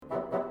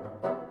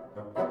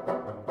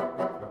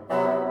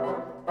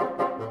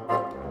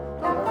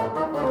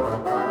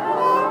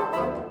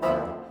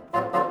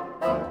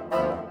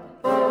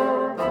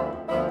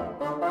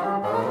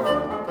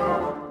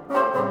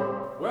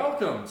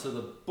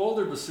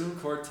Bassoon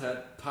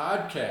Quartet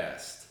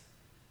podcast.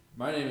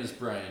 My name is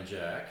Brian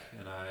Jack,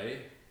 and I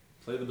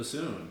play the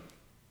bassoon.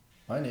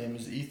 My name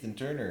is Ethan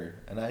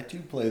Turner, and I too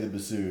play the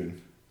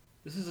bassoon.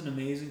 This is an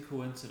amazing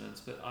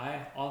coincidence, but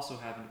I also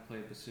happen to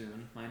play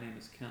bassoon. My name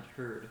is Kent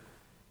Hurd.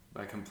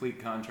 By complete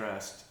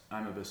contrast,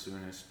 I'm a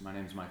bassoonist. My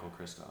name's Michael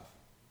Kristoff.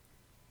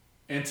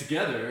 And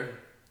together,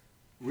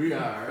 we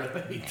are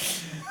the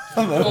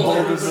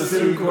Boulder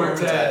Bassoon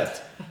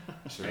Quartet.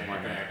 Sure,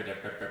 why not?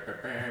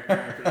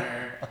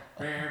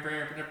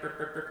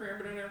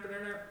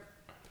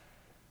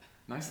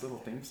 Nice little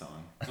theme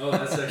song. Oh,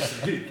 that's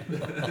actually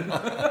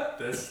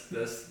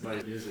that's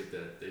my music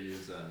that they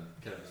use on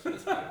Kevin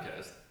Smith's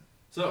podcast.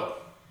 So,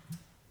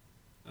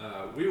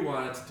 we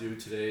wanted to do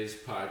today's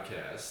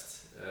podcast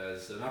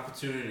as an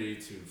opportunity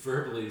to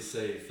verbally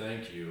say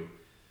thank you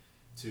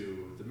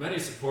to the many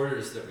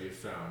supporters that we've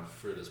found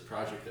for this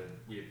project that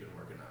we've been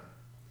working on.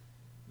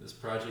 This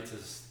project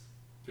has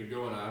been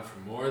going on for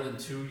more than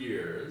 2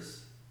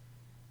 years.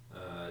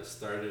 It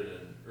started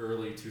in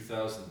early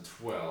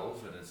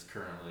 2012 and it's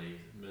currently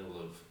middle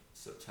of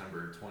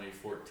September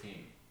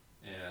 2014.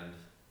 And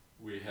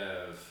we've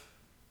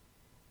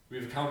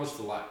accomplished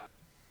a lot.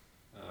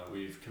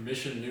 We've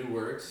commissioned new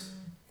works,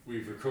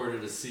 we've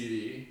recorded a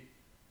CD,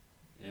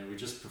 and we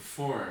just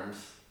performed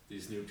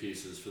these new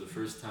pieces for the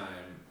first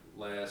time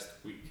last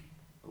week,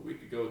 a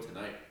week ago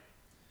tonight.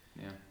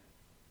 Yeah.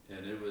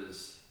 And it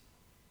was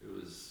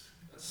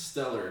a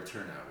stellar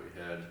turnout.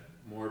 We had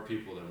more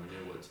people than we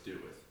knew what to do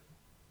with.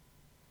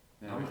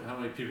 Yeah, How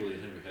many people do you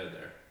think we had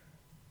there?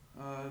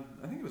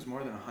 I think it was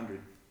more than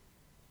 100.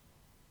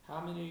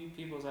 How many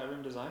people is that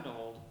room designed to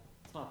hold?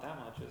 It's not that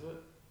much, is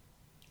it?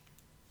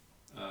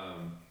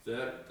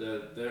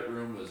 That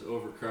room was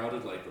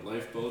overcrowded like the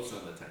lifeboats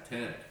on the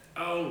Titanic.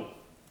 Oh,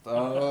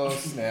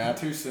 snap.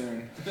 Too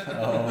soon.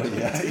 Oh,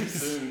 yeah. Too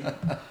soon.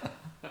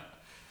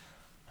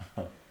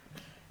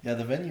 Yeah,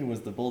 the venue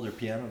was the Boulder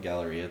Piano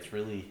Gallery. It's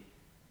really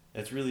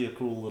a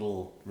cool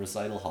little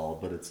recital hall,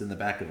 but it's in the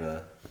back of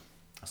a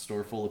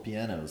store full of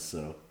pianos,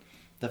 so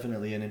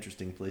definitely an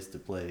interesting place to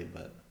play,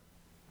 but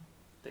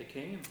They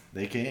came.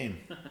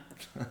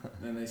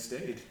 And they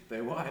stayed.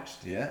 They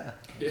watched. Yeah.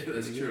 Yeah,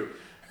 that's true.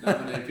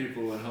 Not many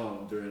people went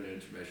home during the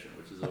intermission,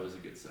 which is always a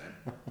good sign.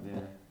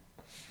 Yeah.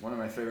 One of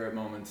my favorite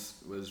moments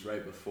was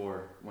right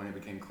before, when it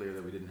became clear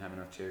that we didn't have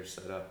enough chairs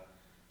set up,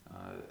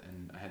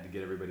 and I had to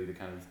get everybody to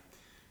kind of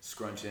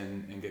scrunch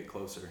in and get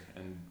closer,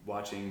 and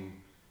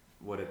watching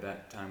what at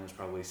that time was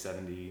probably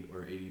 70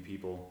 or 80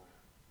 people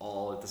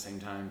all at the same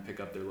time pick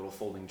up their little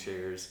folding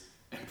chairs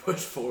and push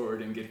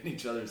forward and get in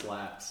each other's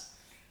laps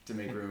to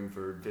make room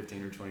for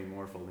 15 or 20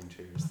 more folding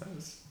chairs.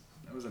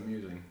 That was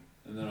amusing.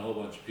 And then a whole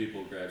bunch of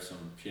people grabbed some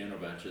piano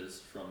benches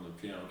from the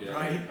piano gallery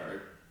Right.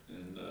 part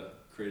and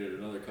created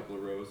another couple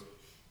of rows.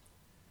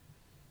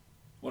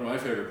 One of my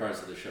favorite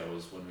parts of the show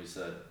was when we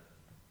said,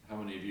 how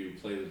many of you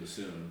play the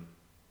bassoon?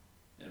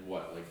 And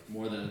what, like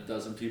more than a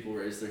dozen people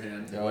raised their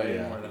hand? Oh, Way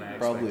yeah. more than I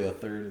Probably expected. a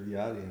third of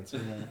the audience.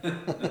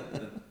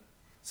 Yeah.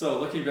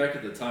 So looking back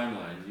at the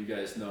timeline, do you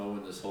guys know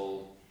when this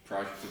whole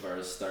project of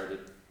ours started?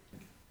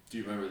 Do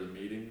you remember the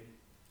meeting?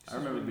 I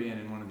remember being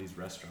in one of these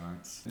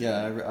restaurants.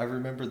 Yeah, I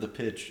remember the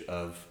pitch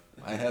of,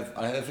 I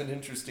have an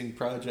interesting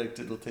project,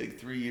 it'll take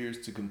 3 years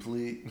to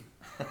complete.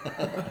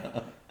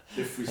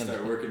 If we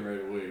start working right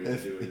away, we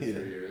can do it in 3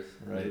 years,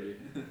 right.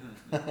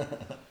 maybe.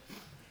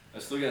 I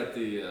still got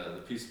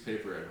the piece of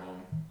paper at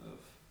home of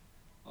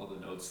all the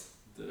notes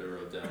that I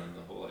wrote down and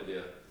the whole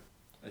idea.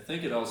 I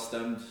think it all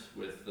stemmed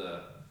with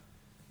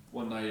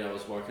one night I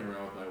was walking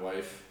around with my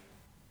wife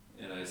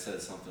and I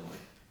said something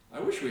like, I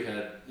wish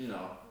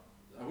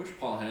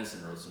Paul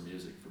Hansen wrote some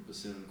music for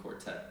Bassoon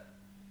Quartet.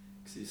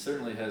 Because he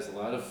certainly has a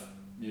lot of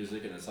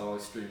music and it's all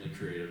extremely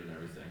creative and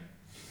everything.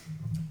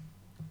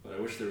 But I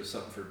wish there was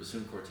something for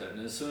Bassoon Quartet.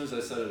 And as soon as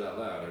I said it out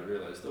loud, I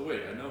realized, oh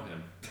wait, I know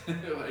him.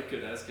 I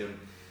could ask him,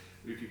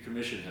 we could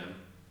commission him,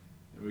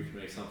 and we could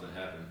make something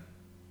happen.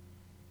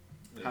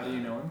 How do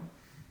you know him?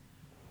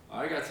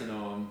 I got to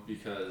know him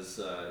because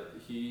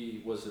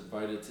he was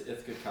invited to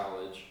Ithaca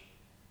College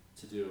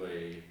to do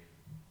a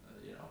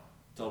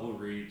double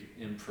reed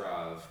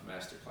improv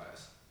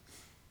masterclass.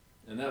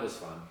 And that was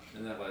fun.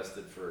 And that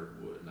lasted for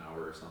an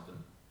hour or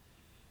something.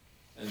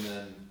 And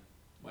then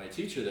my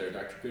teacher there,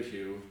 Dr.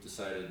 Goodhue,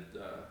 decided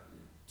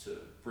to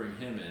bring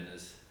him in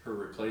as her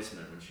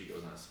replacement when she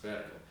goes on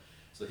sabbatical.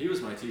 So he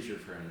was my teacher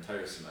for an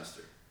entire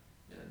semester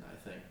in,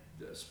 I think,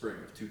 the spring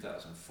of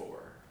 2004.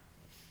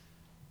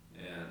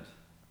 And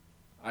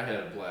I had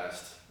a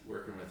blast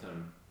working with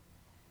him,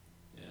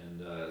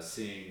 and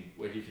seeing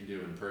what he can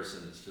do in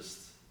person is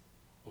just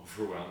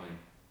overwhelming.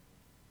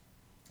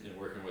 And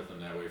working with him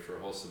that way for a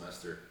whole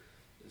semester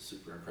is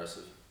super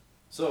impressive.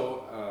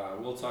 So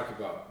we'll talk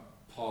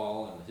about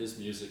Paul and his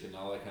music and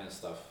all that kind of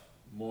stuff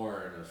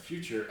more in a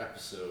future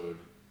episode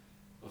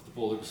of the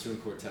Boulder Bassoon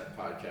Quartet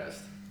podcast.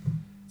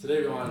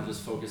 Today we want to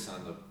just focus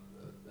on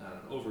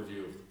an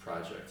overview of the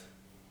project.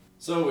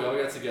 So we all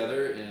got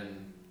together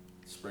in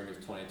spring of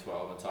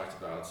 2012 and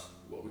talked about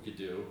what we could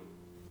do.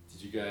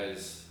 Did you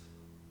guys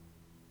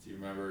Do you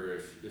remember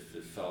if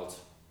it felt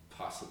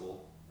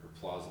possible or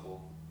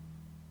plausible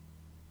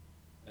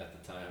at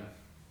the time?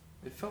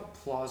 It felt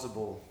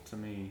plausible to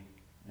me,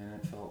 and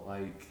it felt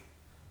like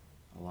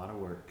a lot of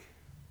work,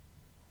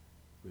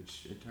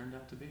 which it turned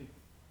out to be.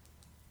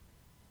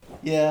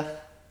 Yeah,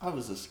 I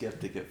was a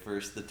skeptic at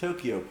first. The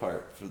Tokyo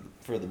part,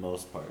 for the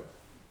most part,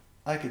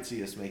 I could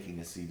see us making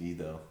a CD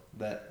though.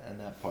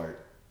 That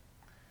part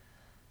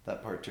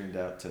turned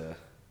out to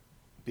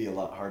be a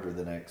lot harder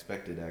than I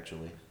expected.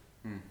 Actually,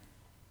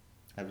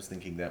 I was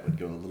thinking that would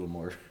go a little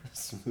more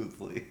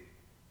smoothly.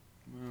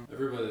 Well,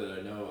 Everybody that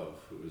I know of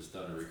who has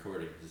done a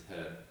recording has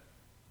had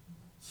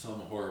some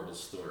horrible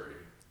story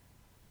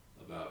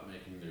about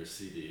making their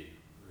CD,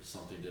 or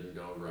something didn't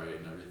go right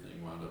and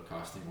everything wound up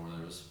costing more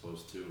than it was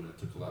supposed to, and it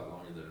took a lot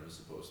longer than it was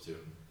supposed to.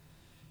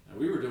 And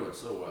we were doing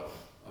so well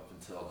up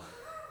until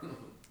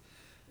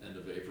end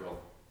of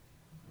April,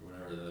 or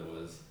whenever that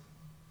was,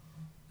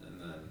 and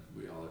then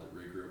we all had to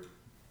regroup.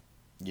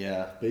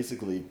 Yeah,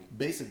 basically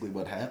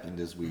what happened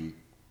is we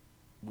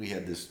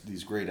had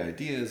these great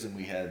ideas, and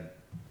we had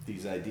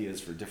these ideas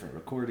for different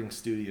recording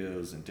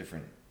studios and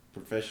different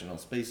professional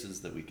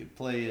spaces that we could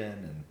play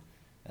in,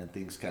 and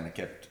things kind of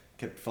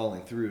kept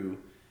falling through.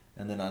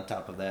 And then on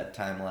top of that,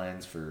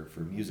 timelines for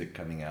music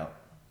coming out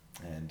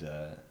and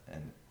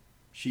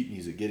sheet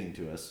music getting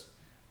to us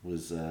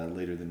was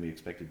later than we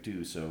expected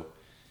to. So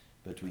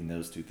between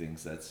those two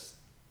things, that's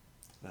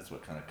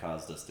what kind of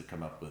caused us to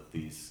come up with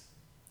these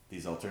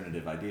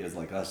alternative ideas,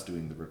 like us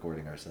doing the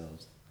recording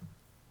ourselves,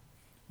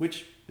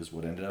 which is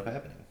what ended up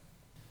happening.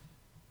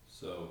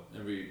 So,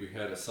 and we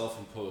had a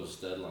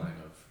self-imposed deadline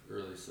of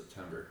early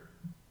September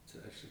to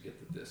actually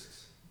get the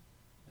discs,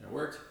 and it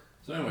worked.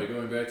 So anyway,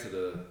 going back to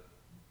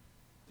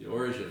the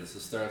origins,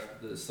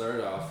 it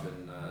started off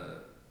in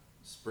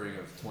spring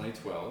of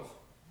 2012,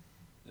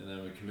 and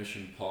then we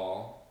commissioned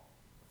Paul,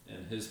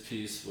 and his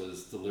piece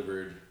was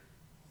delivered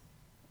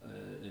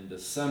in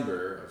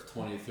December of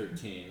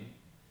 2013.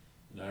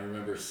 And I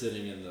remember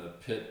sitting in the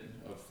pit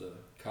of the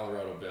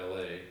Colorado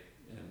Ballet,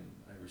 and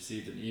I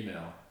received an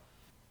email.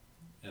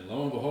 And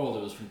lo and behold,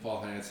 it was from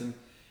Paul Hansen,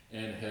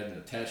 and it had an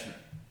attachment.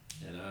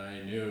 And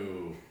I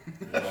knew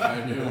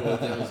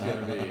what that was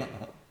going to be.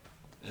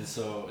 And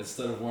so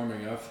instead of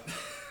warming up,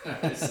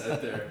 I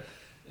sat there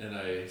and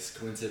I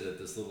squinted at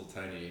this little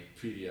tiny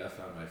PDF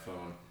on my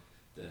phone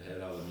that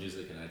had all the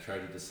music, and I tried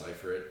to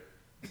decipher it.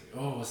 I was like,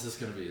 oh, what's this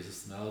going to be? Is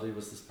this the melody?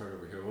 What's this part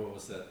over here? What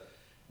was that?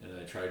 And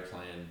I tried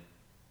playing,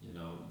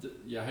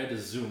 I had to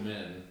zoom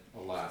in a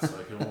lot, so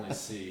I could only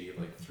see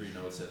like 3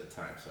 notes at a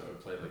time. So I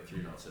would play like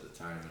 3 notes at a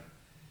time and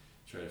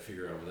try to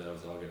figure out what that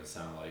was all going to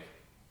sound like.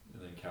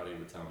 And then Cowdy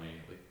would tell me,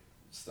 like,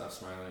 stop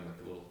smiling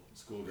like a little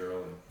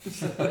schoolgirl and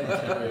get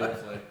ready to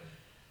play.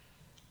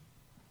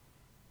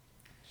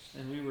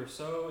 And we were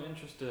so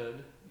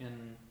interested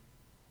in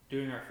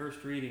doing our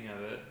first reading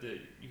of it that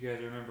you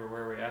guys remember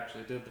where we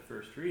actually did the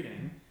first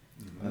reading.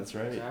 That's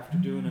It was right. after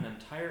doing an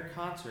entire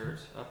concert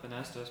up in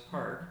Estes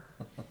Park.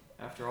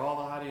 After all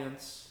the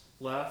audience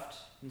left,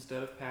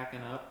 instead of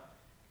packing up,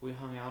 we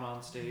hung out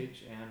on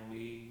stage and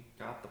we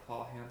got the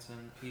Paul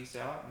Hansen piece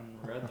out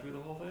and read through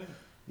the whole thing.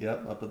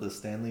 Yep, up at the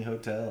Stanley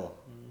Hotel.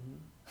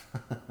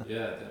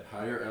 Yeah, at that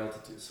higher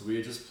altitude. So we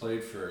had just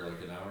played for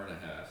like an hour and a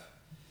half.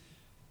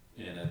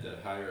 And at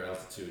that higher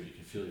altitude, you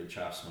can feel your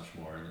chops much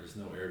more, and there's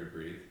no air to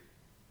breathe.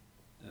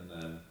 And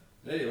then,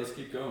 hey, let's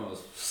keep going.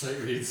 Let's sight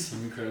read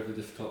some incredibly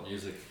difficult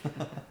music.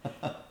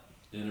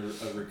 And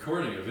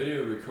a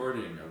video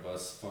recording of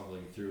us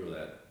fumbling through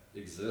that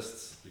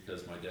exists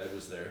because my dad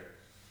was there.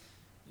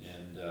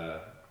 And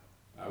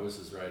I was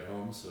his ride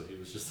home, so he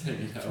was just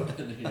hanging out,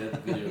 and he had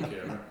the video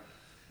camera.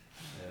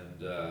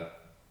 And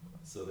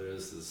so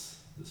there's this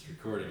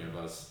recording of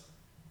us.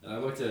 And I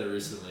looked at it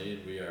recently,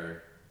 and we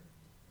are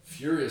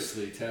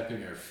furiously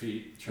tapping our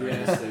feet,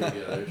 trying to stay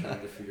together,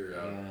 trying to figure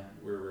out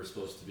where we're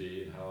supposed to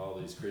be and how all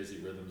these crazy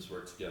rhythms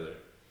work together.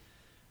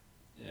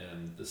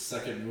 And the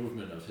second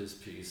movement of his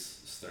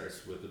piece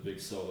starts with a big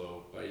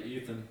solo by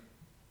Ethan,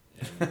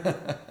 and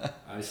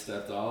I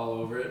stepped all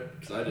over it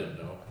because I didn't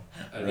know.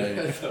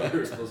 I thought we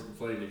were supposed to be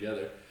playing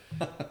together.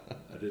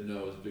 I didn't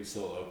know it was a big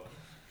solo.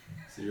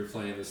 So you're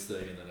playing this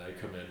thing, and then I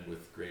come in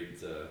with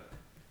great,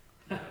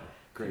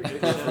 great.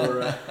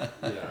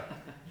 yeah.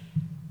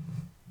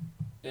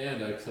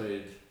 And I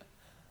played,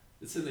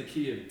 it's in the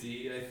key of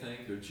D, I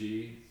think, or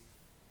G,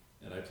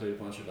 and I played a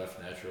bunch of F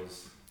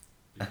naturals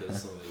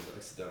because some of these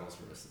accidentals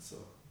were missing, so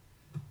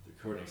the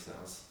recording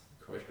sounds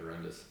quite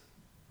horrendous.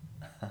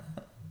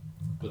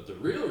 But the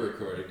real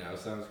recording now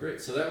sounds great.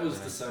 So that was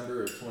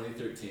December of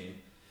 2013,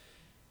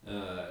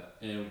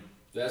 and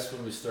that's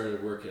when we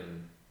started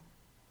working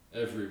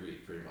every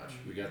week, pretty much.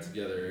 We got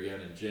together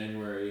again in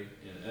January,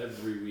 and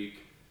every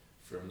week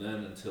from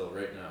then until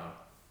right now.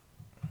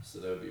 So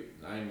that would be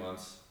 9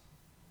 months.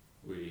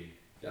 We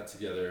got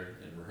together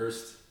and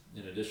rehearsed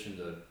in addition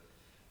to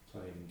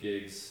playing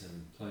gigs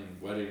and playing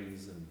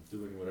weddings and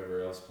doing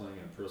whatever else, playing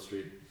on Pearl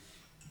Street.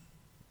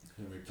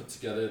 And we put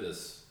together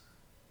this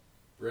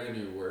brand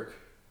new work.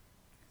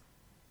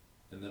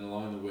 And then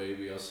along the way,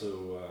 we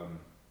also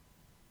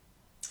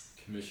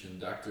commissioned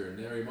Dr.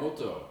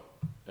 Narimoto.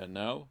 And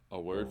now, a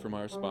word from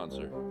our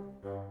sponsor.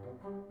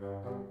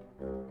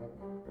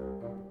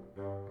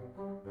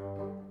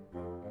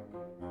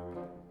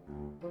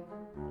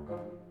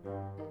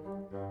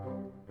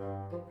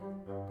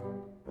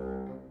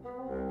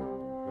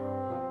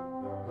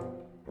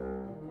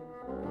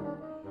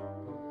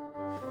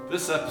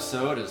 This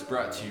episode is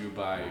brought to you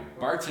by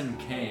Barton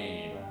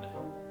Kane.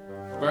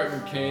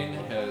 Barton Kane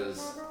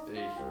has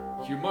a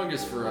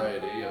humongous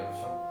variety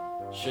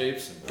of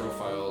shapes and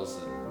profiles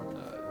and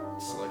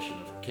selection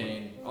of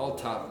cane, all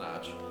top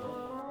notch.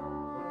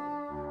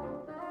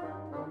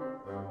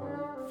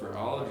 For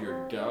all of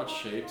your gouge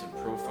shaped and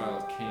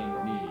profiled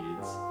cane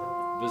needs,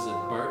 visit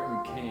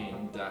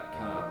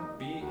bartoncane.com.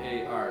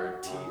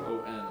 BARTON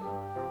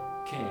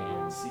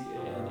Cane,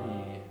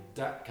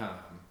 CANE.com.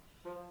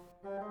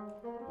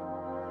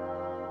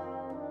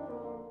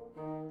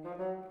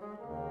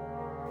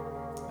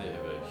 They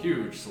have a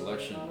huge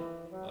selection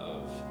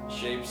of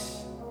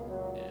shapes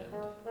and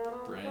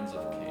brands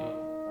of cane.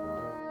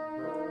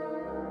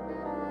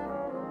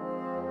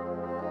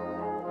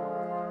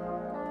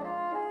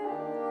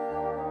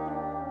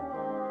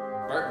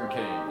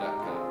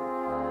 BartonCane.com.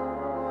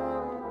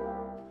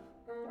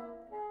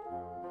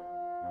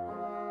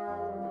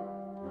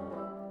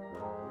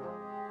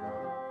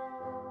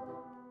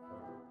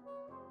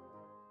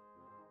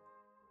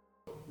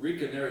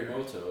 Rika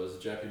Narimoto is a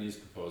Japanese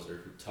composer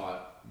who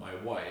taught my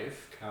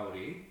wife,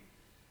 Kaori,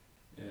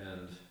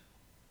 and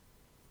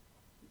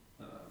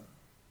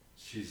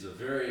she's a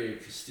very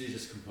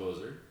prestigious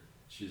composer.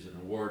 She's an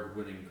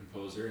award-winning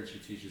composer, and she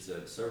teaches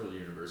at several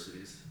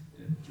universities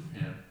in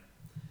Japan.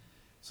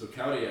 So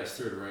Kaori asked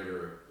her to write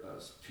her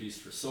a piece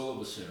for solo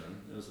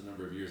bassoon. It was a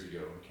number of years ago,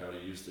 and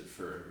Kaori used it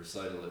for a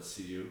recital at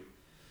CU.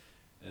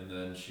 And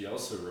then she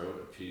also wrote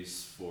a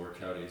piece for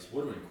Kaori's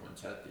woodwind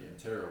quintet, the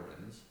Antero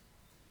Winds.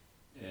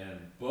 And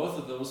both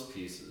of those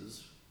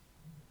pieces,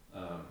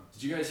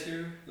 did you guys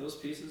hear those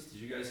pieces? Did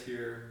you guys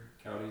hear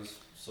Kaori's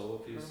solo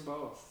piece? Heard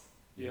both.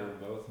 You Yeah. heard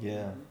both?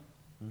 Yeah.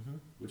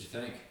 What'd you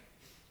think?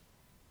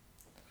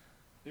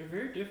 They're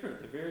very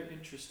different. They're very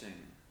interesting.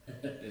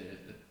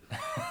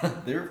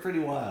 They were pretty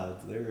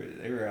wild.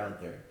 They were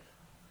out there.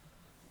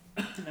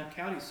 Now,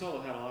 County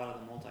solo had a lot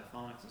of the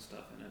multiphonics and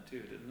stuff in it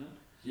too, didn't it?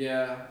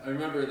 Yeah, I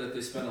remember that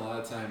they spent a lot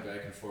of time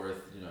back and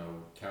forth,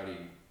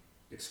 Kaori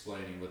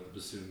explaining what the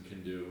bassoon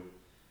can do,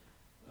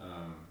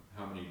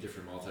 how many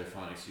different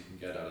multiphonics you can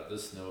get out of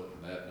this note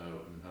and that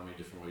note, and how many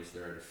different ways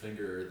there are to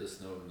finger this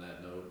note and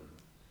that note,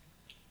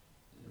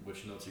 and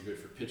which notes are good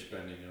for pitch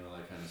bending and all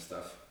that kind of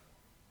stuff.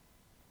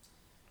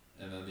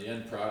 And then the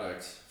end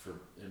product,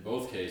 for in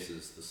both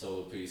cases, the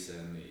solo piece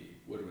and the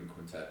woodwind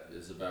quintet,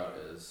 is about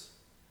as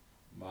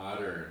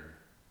modern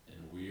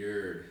and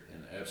weird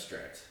and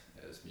abstract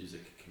as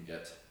music can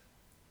get.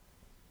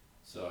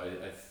 So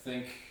I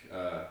think,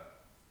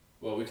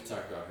 we could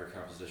talk about her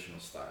compositional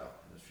style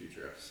in a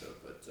future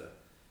episode, but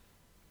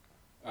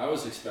I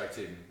was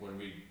expecting when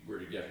we were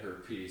to get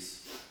her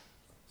piece,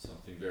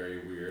 something very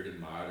weird and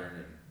modern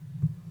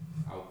and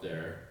out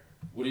there.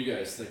 What do you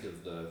guys think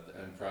of the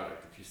end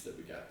product, the piece that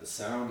we got? The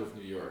Sound of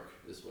New York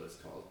is what it's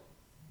called.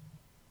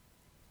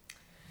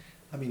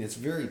 I mean, it's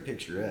very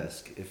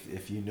picturesque.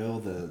 If you know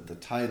the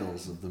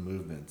titles of the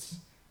movements,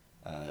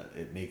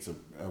 it makes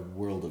a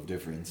world of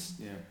difference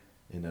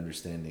in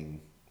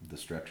understanding the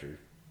structure.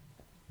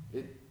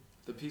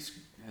 The piece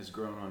has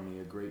grown on me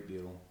a great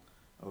deal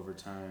over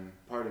time.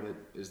 Part of it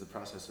is the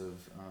process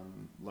of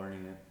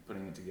learning it,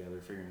 putting it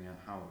together, figuring out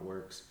how it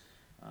works,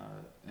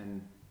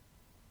 and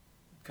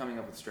coming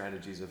up with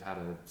strategies of how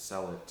to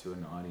sell it to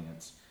an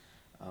audience.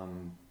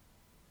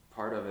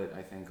 Part of it,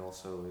 I think,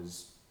 also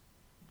is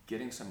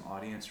getting some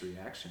audience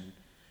reaction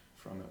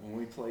from it. When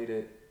we played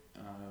it,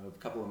 a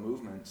couple of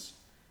movements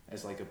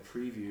as like a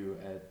preview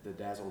at the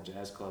Dazzle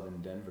Jazz Club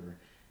in Denver,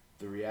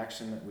 the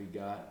reaction that we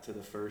got to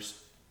the first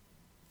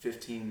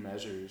 15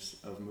 measures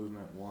of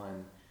movement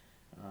 1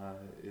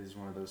 is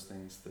one of those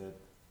things that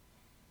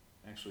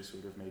actually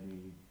sort of made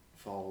me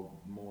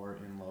fall more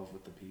in love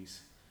with the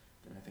piece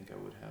than I think I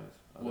would have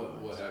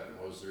otherwise. What happened?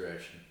 What was the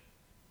reaction?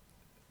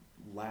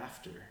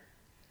 Laughter.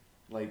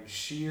 Like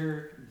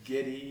sheer,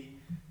 giddy,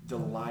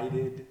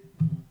 delighted,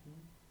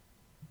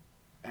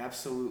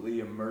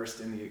 absolutely immersed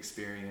in the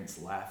experience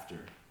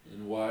laughter.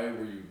 And why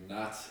were you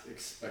not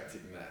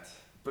expecting that?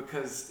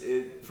 Because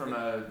from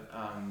a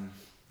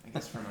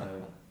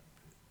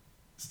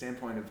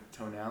standpoint of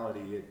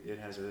tonality, it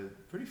has a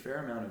pretty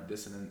fair amount of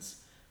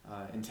dissonance,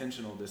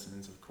 intentional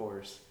dissonance, of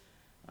course,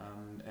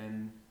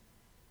 and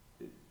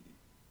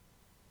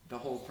the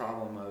whole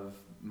problem of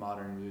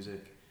modern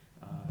music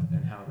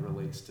and how it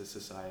relates to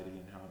society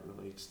and how it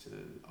relates to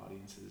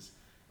audiences.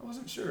 I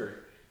wasn't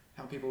sure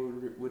how people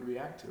would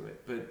react to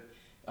it, but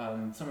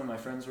some of my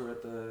friends were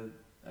at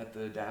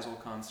the Dazzle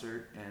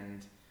concert,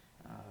 and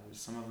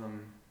some of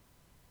them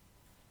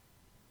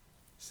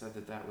said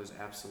that was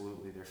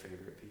absolutely their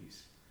favorite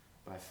piece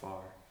by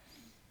far.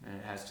 And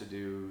it has to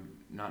do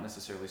not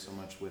necessarily so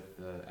much with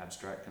the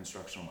abstract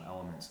constructional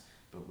elements,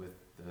 but with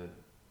the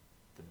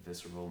the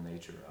visceral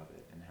nature of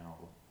it and how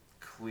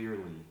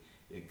clearly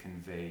it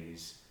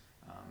conveys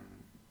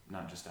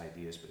not just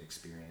ideas but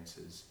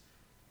experiences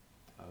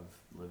of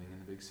living in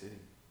the big city.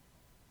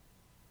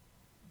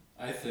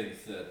 I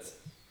think that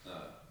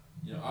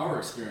our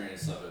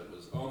experience of it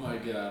was, oh my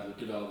God,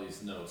 look at all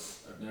these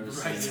notes. I've never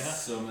seen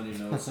so many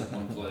notes in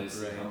one place.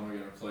 Right. How am I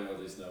going to play all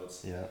these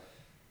notes? Yeah.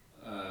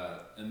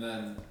 And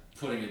then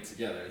putting it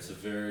together. It's a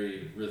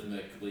very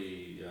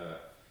rhythmically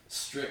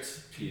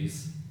strict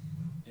piece,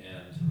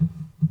 and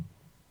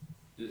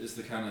it's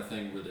the kind of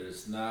thing where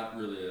there's not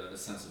really a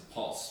sense of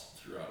pulse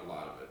throughout a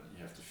lot of it.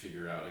 You have to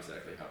figure out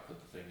exactly how to put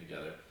the thing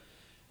together.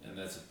 And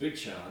that's a big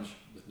challenge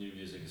with new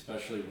music,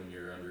 especially when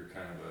you're under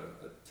kind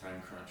of a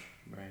time crunch.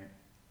 Right.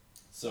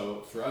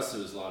 So for us, it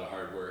was a lot of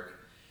hard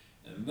work.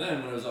 And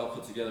then when it was all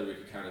put together, we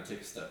could kind of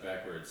take a step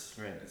backwards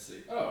and say,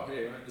 oh,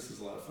 hey, this was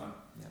a lot of fun.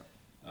 Yeah.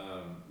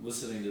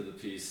 Listening to the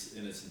piece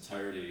in its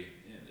entirety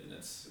and in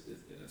its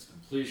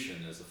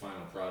completion as the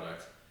final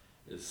product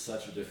is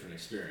such a different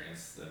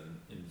experience than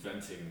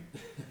inventing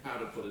how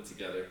to put it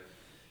together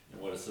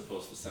and what it's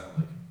supposed to sound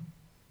like.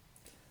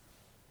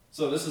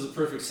 So this is a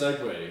perfect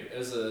segue.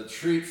 As a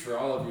treat for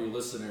all of you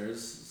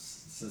listeners,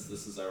 since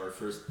this is our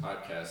first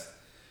podcast,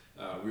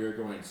 we are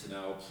going to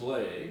now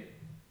play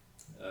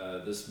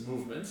this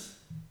movement.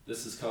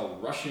 This is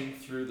called Rushing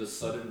Through the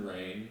Sudden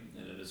Rain,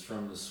 and it is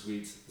from the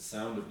suite The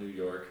Sound of New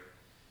York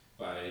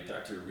by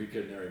Dr.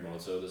 Rika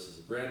Narimoto. This is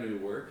a brand new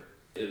work.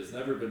 It has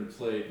never been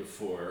played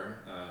before.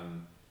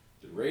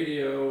 The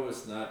radio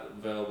is not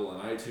available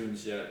on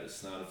iTunes yet.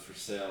 It's not for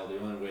sale. The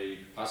only way you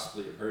could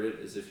possibly have heard it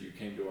is if you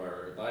came to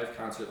our live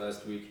concert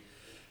last week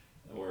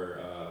or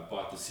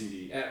bought the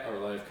CD at our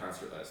live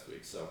concert last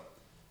week. So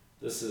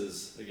this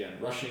is, again,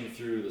 Rushing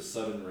Through the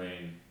Sudden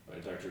Rain by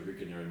Dr.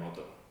 Rika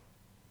Narimoto.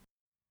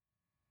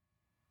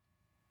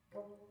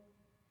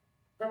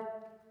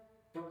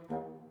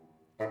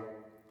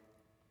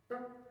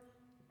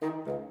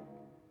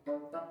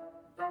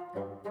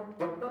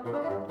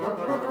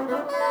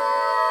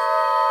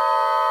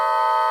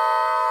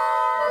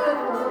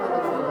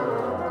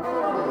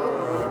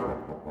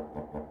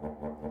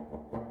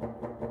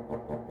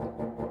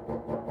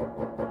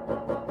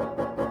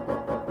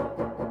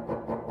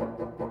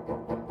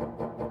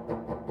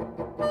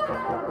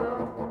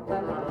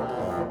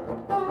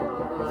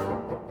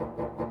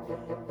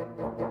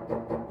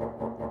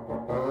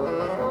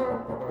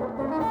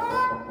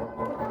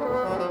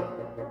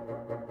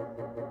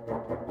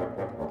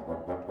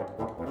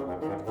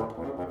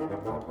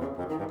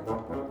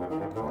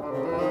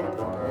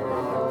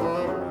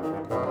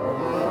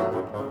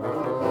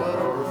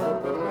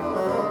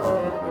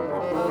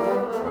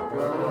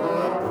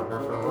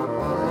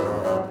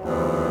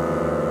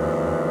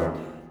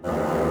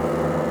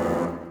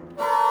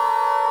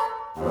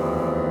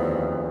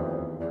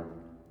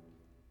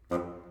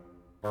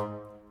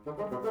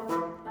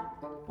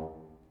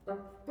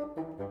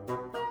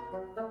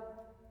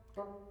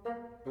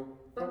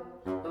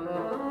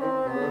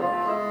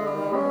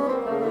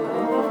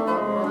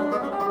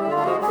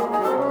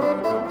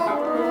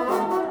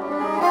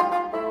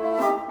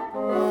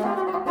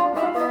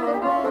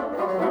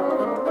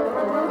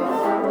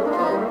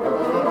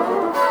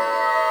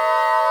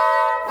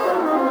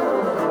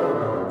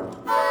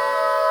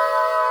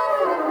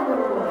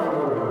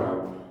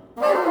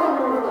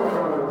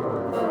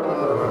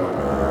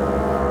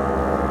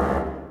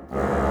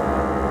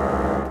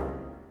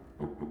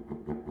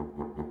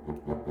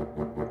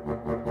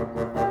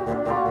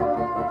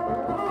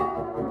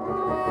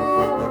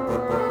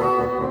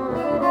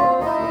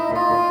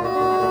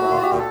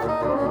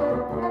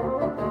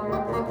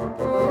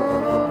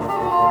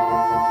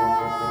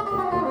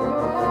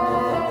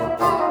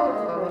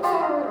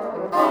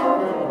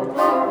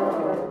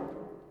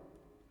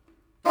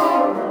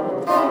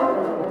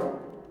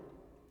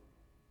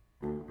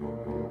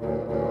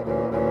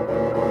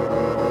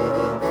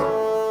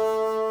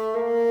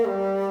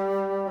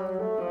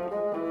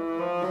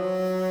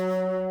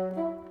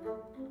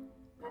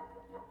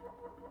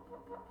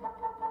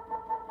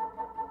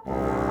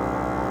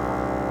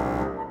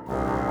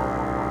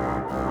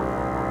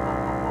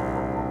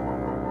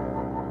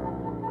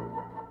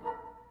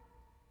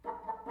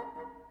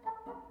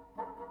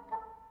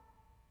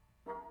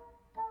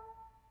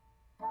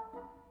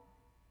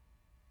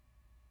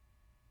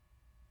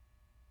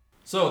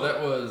 So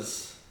that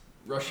was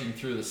Rushing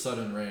Through the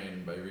Sudden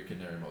Rain by Rika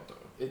Narimoto.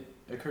 It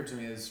occurred to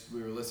me as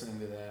we were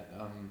listening to that,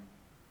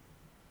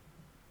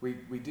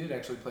 we did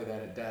actually play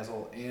that at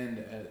Dazzle and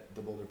at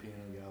the Boulder Piano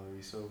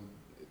Gallery, so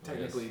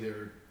technically there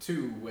are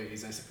two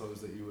ways, I suppose,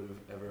 that you would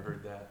have ever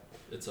heard that.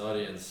 Its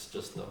audience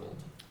just doubled.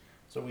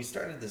 So we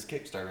started this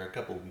Kickstarter a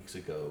couple of weeks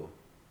ago,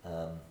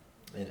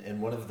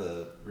 and one of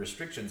the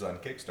restrictions on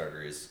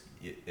Kickstarter is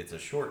it's a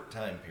short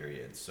time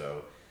period.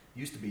 So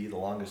used to be the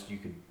longest you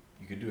could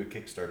do a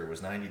Kickstarter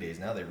was 90 days.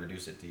 Now they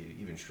reduce it to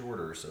even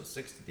shorter, so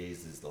 60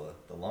 days is the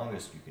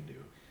longest you can do.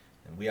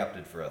 And we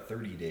opted for a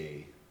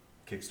 30-day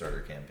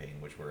Kickstarter campaign,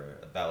 which we're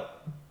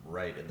about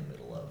right in the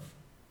middle of.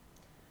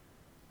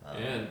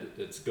 And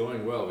it's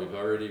going well. We've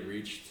already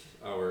reached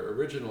our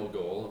original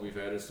goal. We've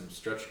added some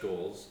stretch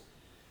goals.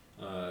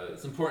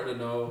 It's important to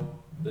know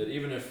that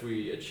even if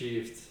we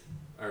achieved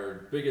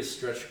our biggest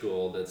stretch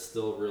goal, that's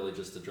still really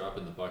just a drop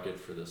in the bucket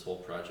for this whole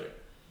project,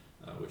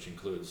 which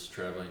includes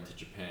traveling to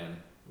Japan,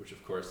 which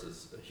of course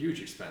is a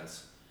huge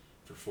expense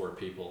for 4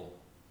 people,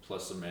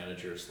 plus a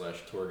manager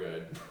 / tour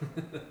guide.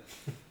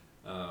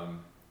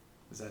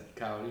 Is that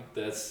Cowdy?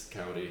 That's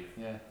Cowdy.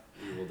 Yeah.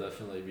 We will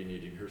definitely be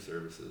needing her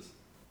services.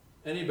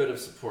 Any bit of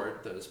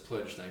support that is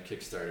pledged on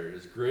Kickstarter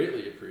is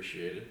greatly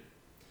appreciated.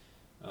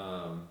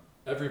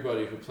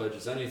 Everybody who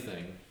pledges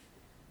anything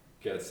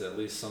gets at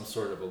least some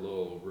sort of a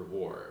little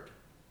reward.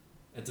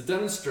 And to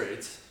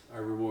demonstrate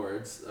our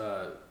rewards,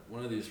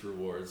 one of these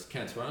rewards,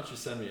 Kent, why don't you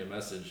send me a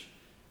message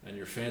on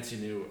your fancy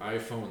new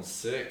iPhone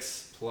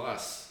 6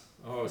 Plus.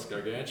 Oh, it's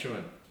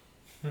gargantuan.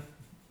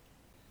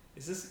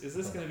 Is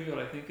this going to be what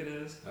I think it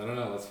is? I don't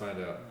know, let's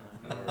find out.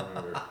 I don't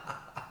remember.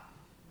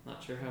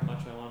 Not sure how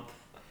much I want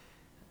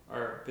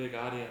our big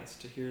audience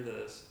to hear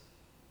this.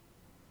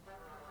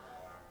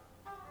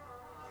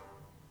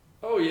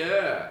 Oh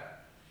yeah!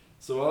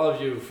 So all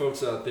of you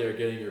folks out there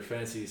getting your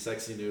fancy,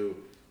 sexy new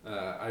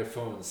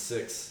iPhone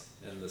 6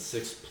 and the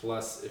 6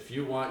 Plus, if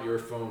you want your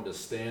phone to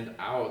stand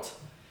out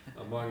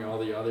among all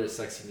the other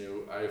sexy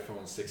new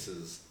iPhone 6s,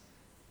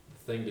 the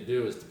thing to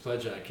do is to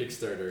pledge on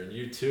Kickstarter, and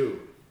you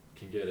too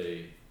can get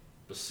a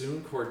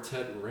Bassoon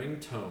Quartet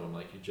ringtone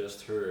like you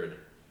just heard.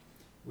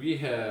 We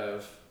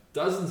have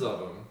dozens of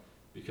them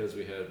because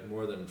we had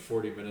more than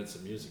 40 minutes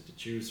of music to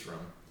choose from,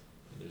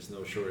 and there's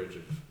no shortage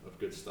of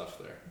good stuff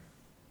there.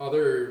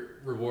 Other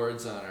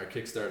rewards on our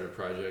Kickstarter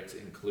project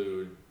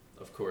include,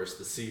 of course,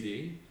 the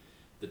CD,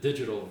 the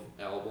digital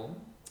album,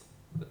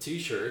 a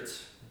t-shirt,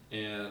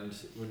 and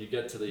when you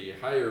get to the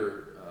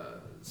higher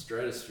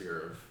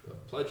stratosphere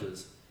of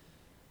pledges,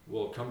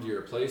 we'll come to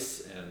your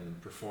place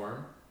and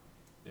perform,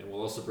 and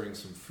we'll also bring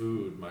some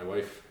food. My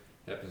wife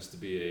happens to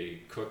be a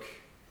cook,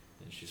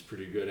 and she's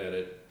pretty good at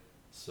it.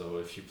 So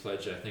if you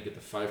pledge, I think at the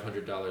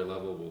 $500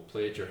 level, we'll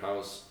play at your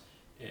house,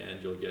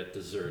 and you'll get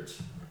dessert.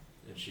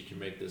 And she can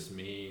make this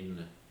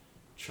mean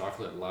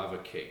chocolate lava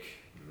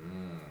cake.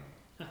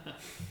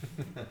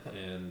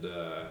 And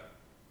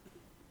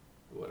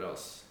what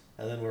else?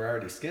 And then we're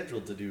already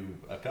scheduled to do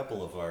a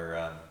couple of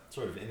our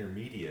sort of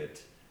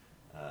intermediate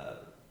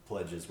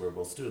pledges where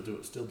we'll still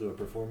do a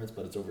performance,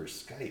 but it's over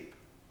Skype.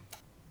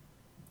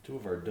 2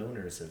 of our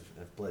donors have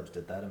pledged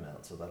at that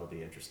amount, so that'll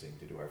be interesting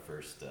to do our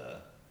first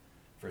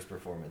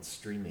performance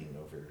streaming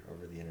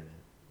over the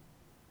internet.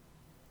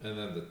 And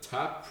then the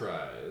top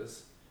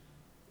prize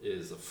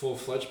is a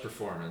full-fledged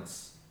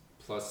performance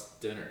plus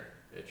dinner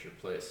at your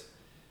place.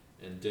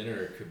 And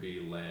dinner could be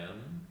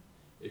lamb,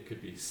 it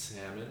could be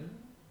salmon.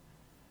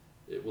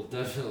 It will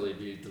definitely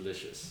be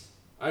delicious.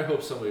 I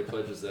hope somebody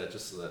pledges that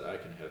just so that I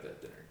can have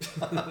that dinner.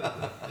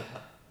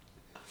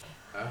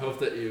 I hope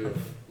that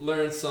you've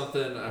learned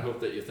something. I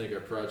hope that you think our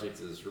project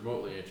is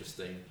remotely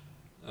interesting.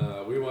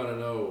 We want to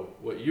know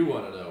what you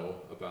want to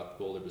know about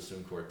the Boulder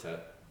Bassoon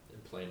Quartet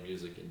and playing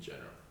music in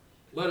general.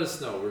 Let us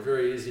know. We're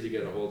very easy to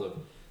get a hold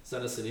of.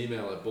 Send us an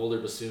email at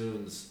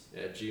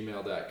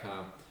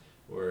boulderbassoons@gmail.com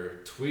or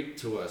tweet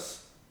to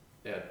us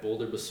at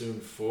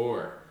boulderbassoon4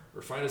 or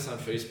find us on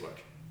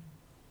Facebook.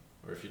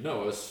 Or if you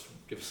know us,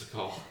 give us a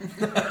call.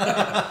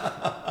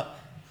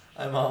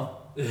 Hi, Mom.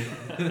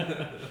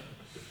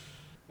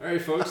 All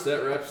right, folks,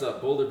 that wraps up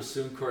Boulder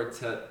Bassoon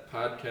Quartet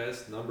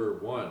podcast number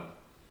 1.